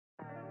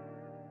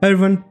Hi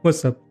everyone,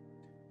 what's up?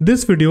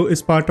 This video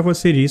is part of a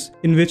series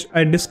in which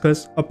I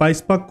discuss a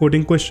Pyspark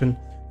coding question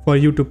for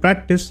you to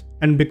practice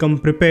and become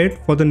prepared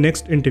for the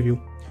next interview.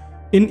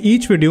 In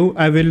each video,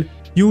 I will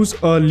use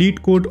a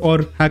Leetcode or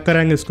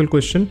HackerRank SQL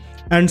question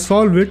and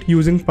solve it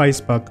using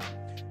Pyspark.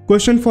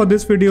 Question for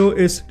this video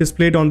is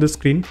displayed on the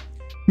screen.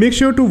 Make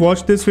sure to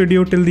watch this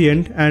video till the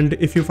end, and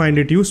if you find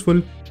it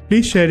useful,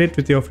 please share it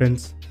with your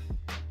friends.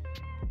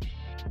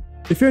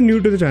 If you're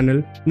new to the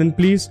channel, then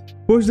please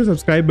push the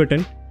subscribe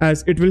button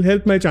as it will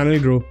help my channel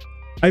grow.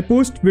 I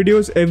post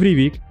videos every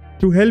week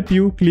to help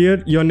you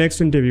clear your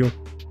next interview.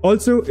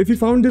 Also, if you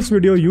found this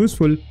video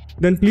useful,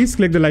 then please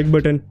click the like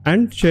button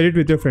and share it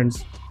with your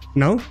friends.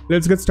 Now,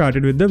 let's get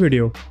started with the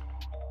video.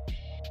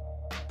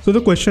 So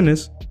the question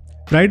is,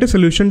 write a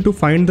solution to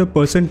find the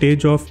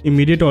percentage of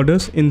immediate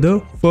orders in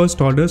the first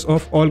orders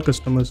of all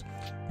customers,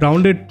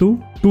 rounded to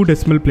 2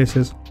 decimal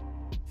places.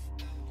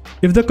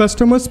 If the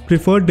customer's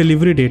preferred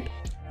delivery date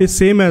is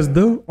same as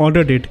the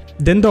order date,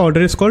 then the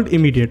order is called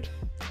immediate.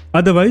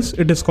 Otherwise,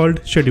 it is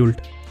called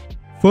scheduled.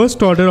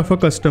 First order of a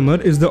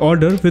customer is the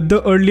order with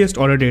the earliest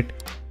order date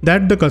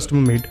that the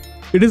customer made.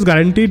 It is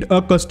guaranteed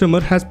a customer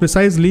has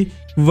precisely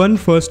one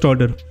first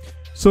order.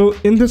 So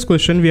in this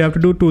question, we have to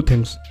do two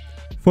things.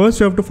 First,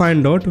 you have to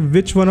find out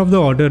which one of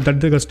the order that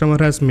the customer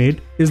has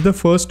made is the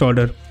first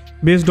order.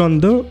 Based on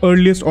the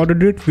earliest order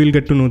date, we'll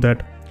get to know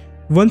that.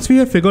 Once we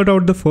have figured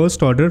out the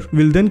first order,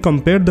 we'll then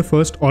compare the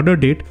first order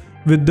date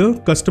with the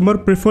customer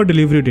preferred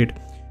delivery date.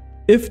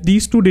 If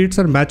these two dates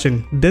are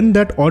matching, then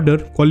that order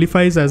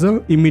qualifies as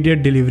an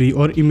immediate delivery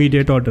or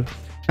immediate order.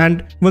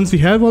 And once we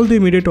have all the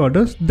immediate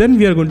orders, then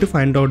we are going to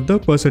find out the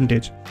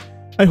percentage.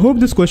 I hope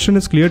this question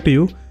is clear to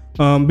you.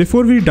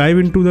 Before we dive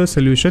into the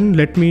solution,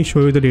 let me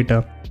show you the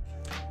data.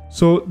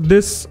 So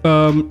this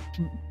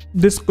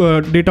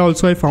data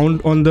also I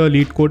found on the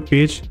Leetcode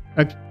page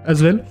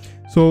as well.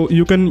 So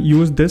you can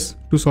use this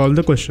to solve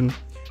the question.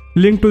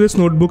 Link to this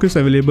notebook is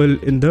available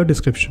in the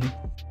description.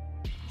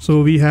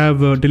 So we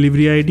have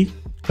delivery ID,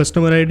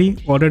 customer ID,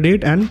 order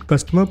date, and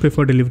customer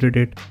preferred delivery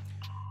date.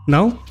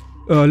 Now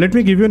let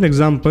me give you an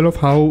example of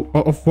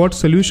what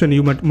solution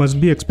you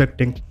must be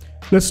expecting.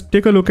 Let's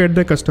take a look at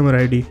the customer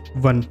ID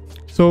 1.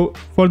 So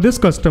for this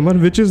customer,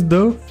 which is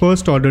the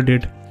first order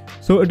date?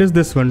 So it is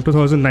this one,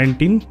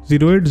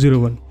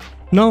 2019-0801.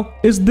 Now,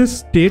 is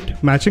this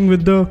date matching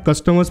with the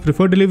customer's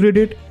preferred delivery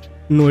date?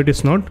 No, it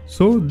is not.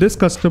 So this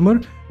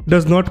customer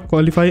does not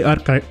qualify our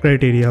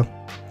criteria.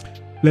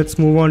 Let's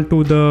move on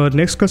to the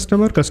next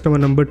customer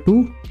number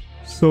 2.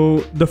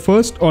 So the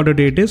first order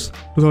date is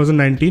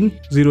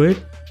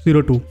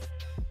 2019-0802.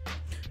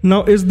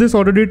 Now, is this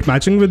order date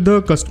matching with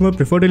the customer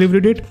preferred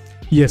delivery date?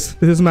 Yes,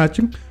 this is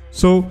matching.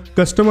 So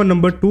customer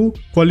number 2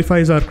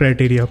 qualifies our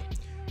criteria.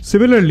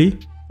 Similarly,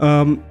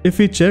 if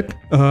we check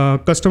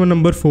customer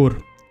number 4,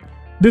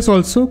 this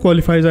also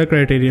qualifies our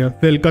criteria.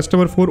 Well,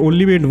 customer 4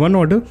 only made one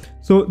order,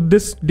 so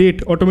this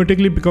date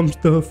automatically becomes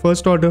the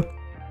first order.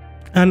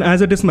 And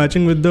as it is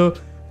matching with the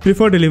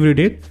preferred delivery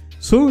date,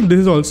 so this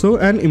is also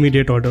an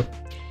immediate order.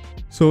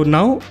 So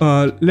now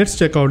let's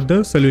check out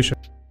the solution.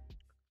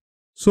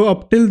 So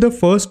up till the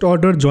first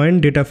order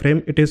join data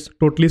frame, it is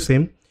totally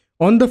same.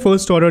 On the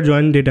first order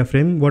join data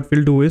frame, what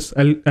we'll do is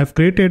I've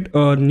created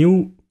a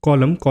new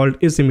column called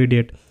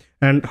isImmediate.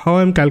 And how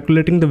I'm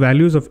calculating the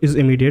values of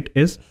isImmediate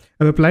is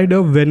I've applied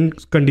a when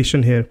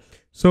condition here.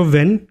 So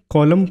when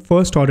column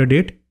first order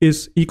date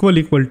is equal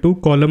to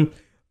column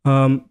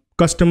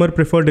customer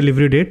preferred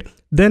delivery date,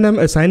 then I'm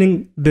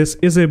assigning this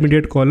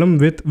isImmediate column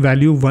with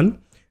value 1.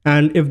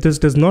 And if this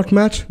does not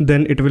match,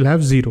 then it will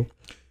have 0.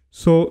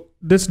 So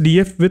this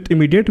df with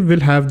immediate will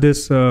have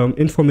this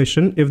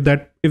information if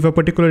a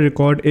particular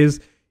record is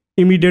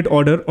immediate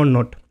order or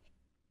not.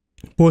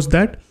 Post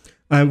that.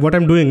 What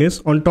I'm doing is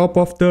on top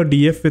of the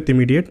df with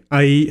immediate,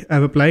 I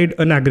have applied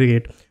an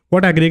aggregate.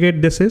 What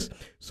aggregate this is?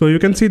 So you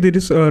can see there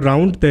is a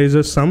round, there is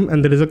a sum,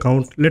 and there is a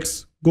count.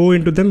 Let's go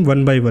into them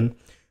one by one.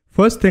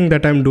 First thing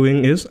that I'm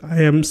doing is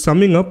I am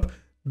summing up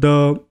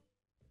the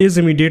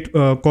isImmediate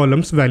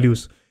columns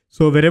values.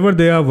 So wherever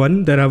there are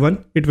 1,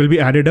 it will be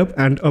added up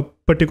and a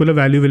particular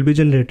value will be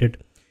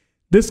generated.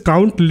 This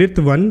count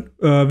lith1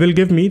 will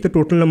give me the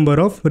total number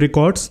of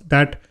records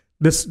that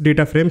this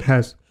data frame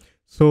has.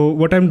 So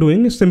what I'm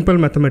doing is simple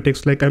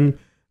mathematics, like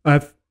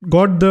I've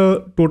got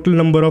the total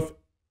number of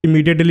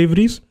immediate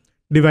deliveries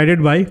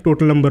divided by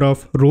total number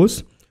of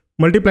rows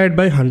multiplied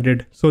by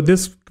 100. So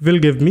this will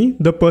give me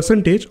the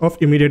percentage of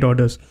immediate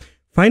orders.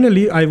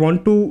 Finally, I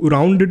want to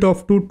round it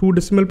off to 2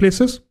 decimal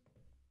places.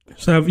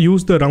 So I've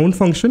used the round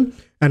function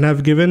and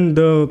I've given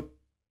the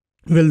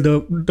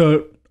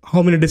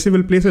how many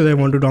decimal places I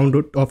want to round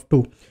it off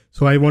to.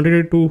 So I wanted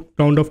it to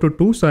round off to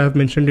 2, so I have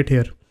mentioned it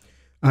here.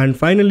 And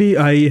finally,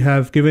 I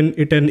have given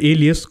it an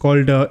alias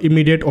called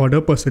immediate order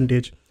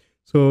percentage.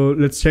 So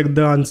let's check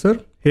the answer.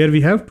 Here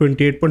we have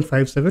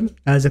 28.57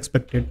 as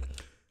expected.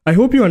 I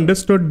hope you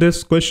understood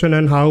this question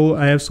and how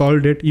I have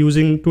solved it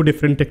using 2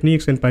 different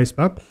techniques in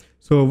Pyspark.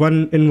 So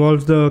one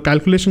involves the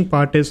calculation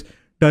part is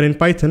done in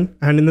Python,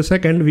 and in the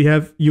second we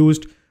have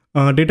used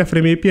data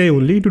frame API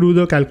only to do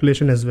the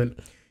calculation as well.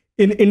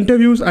 In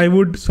interviews, I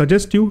would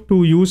suggest you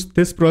to use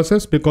this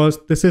process because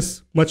this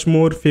is much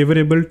more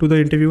favorable to the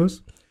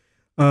interviewers.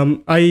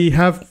 I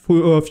have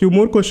a few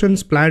more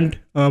questions planned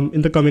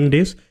in the coming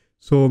days.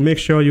 So make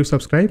sure you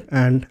subscribe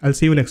and I'll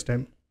see you next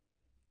time.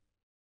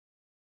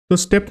 So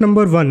step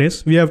number 1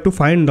 is we have to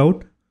find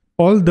out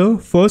all the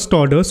first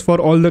orders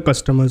for all the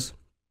customers.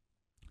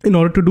 In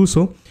order to do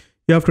so,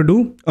 you have to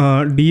do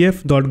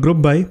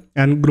df.groupby,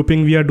 and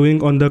grouping we are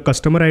doing on the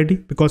customer ID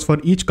because for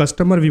each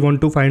customer we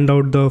want to find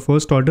out the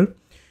first order,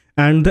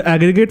 and the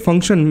aggregate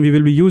function we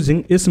will be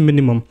using is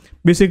minimum,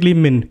 basically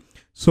min.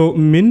 So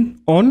min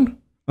on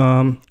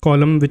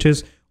column which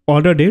is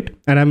order date,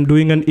 and I'm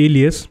doing an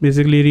alias,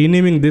 basically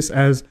renaming this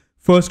as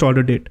first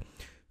order date.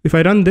 If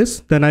I run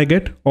this, then I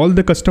get all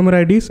the customer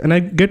IDs and I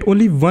get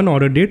only one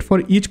order date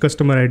for each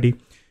customer ID,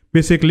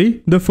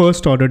 basically the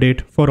first order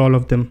date for all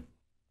of them.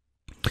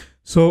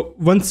 So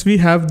once we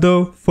have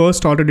the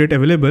first order date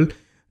available,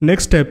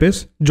 next step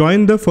is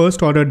join the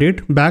first order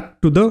date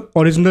back to the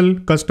original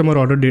customer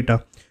order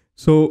data.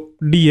 So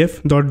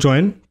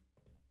df.join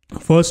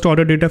first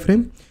order data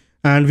frame,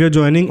 and we are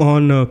joining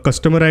on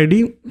customer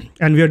ID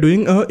and we are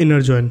doing a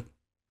inner join.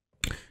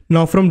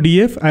 Now from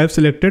df, I have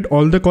selected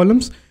all the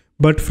columns,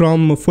 but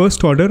from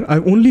first order,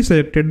 I've only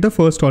selected the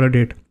first order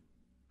date.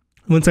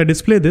 Once I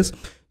display this,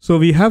 so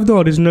we have the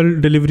original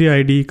delivery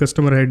ID,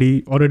 customer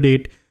ID, order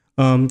date,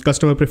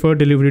 customer preferred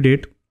delivery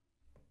date.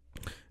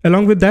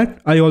 Along with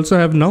that, I also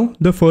have now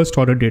the first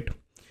order date.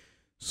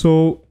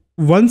 So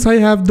once I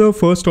have the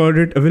first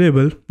order date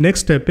available,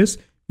 next step is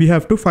we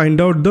have to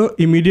find out the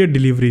immediate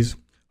deliveries.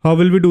 How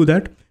will we do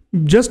that?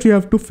 Just we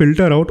have to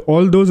filter out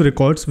all those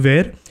records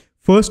where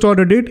first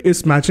order date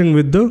is matching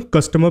with the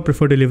customer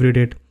preferred delivery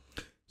date.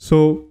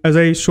 So as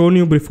I shown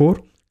you before,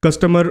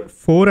 customer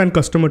 4 and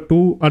customer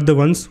 2 are the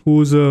ones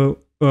whose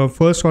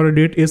first order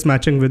date is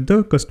matching with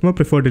the customer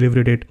preferred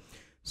delivery date.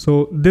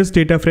 So this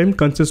data frame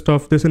consists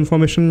of this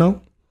information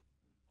now.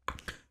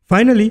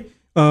 Finally,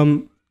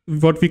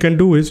 what we can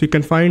do is we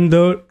can find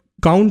the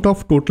count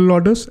of total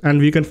orders and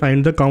we can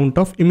find the count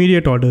of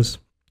immediate orders.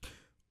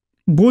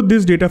 Both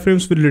these data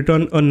frames will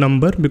return a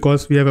number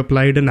because we have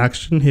applied an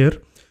action here.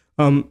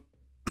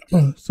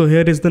 So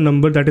here is the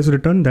number that is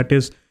returned, that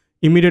is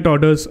immediate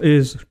orders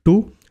is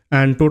 2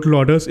 and total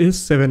orders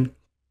is 7.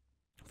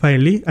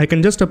 Finally, I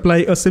can just apply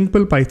a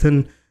simple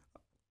Python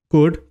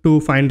code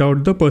to find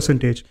out the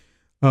percentage.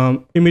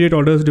 Immediate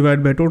orders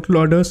divided by total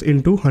orders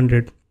into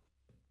 100.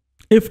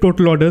 If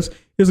total orders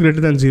is greater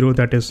than 0,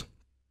 that is.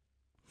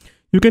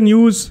 You can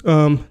use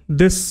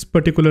this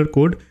particular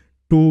code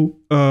to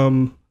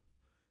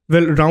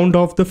round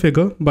off the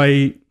figure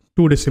by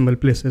 2 decimal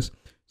places.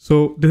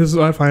 So this is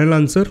our final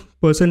answer.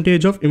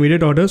 Percentage of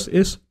immediate orders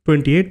is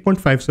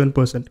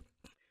 28.57%.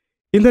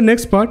 In the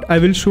next part, I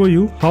will show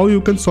you how you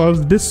can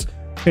solve this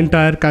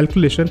entire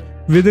calculation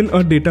within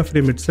a data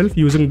frame itself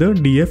using the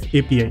DF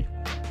API.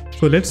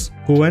 So let's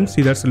go and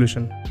see that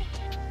solution.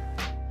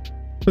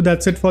 So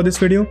that's it for this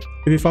video.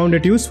 If you found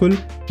it useful,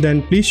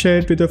 then please share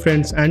it with your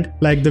friends and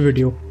like the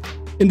video.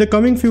 In the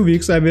coming few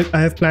weeks, I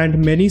have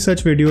planned many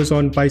such videos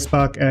on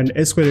Pyspark and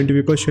SQL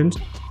interview questions.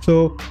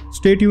 So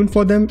stay tuned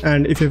for them,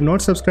 and if you have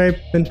not subscribed,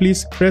 then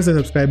please press the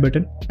subscribe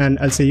button and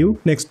I'll see you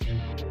next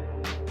time.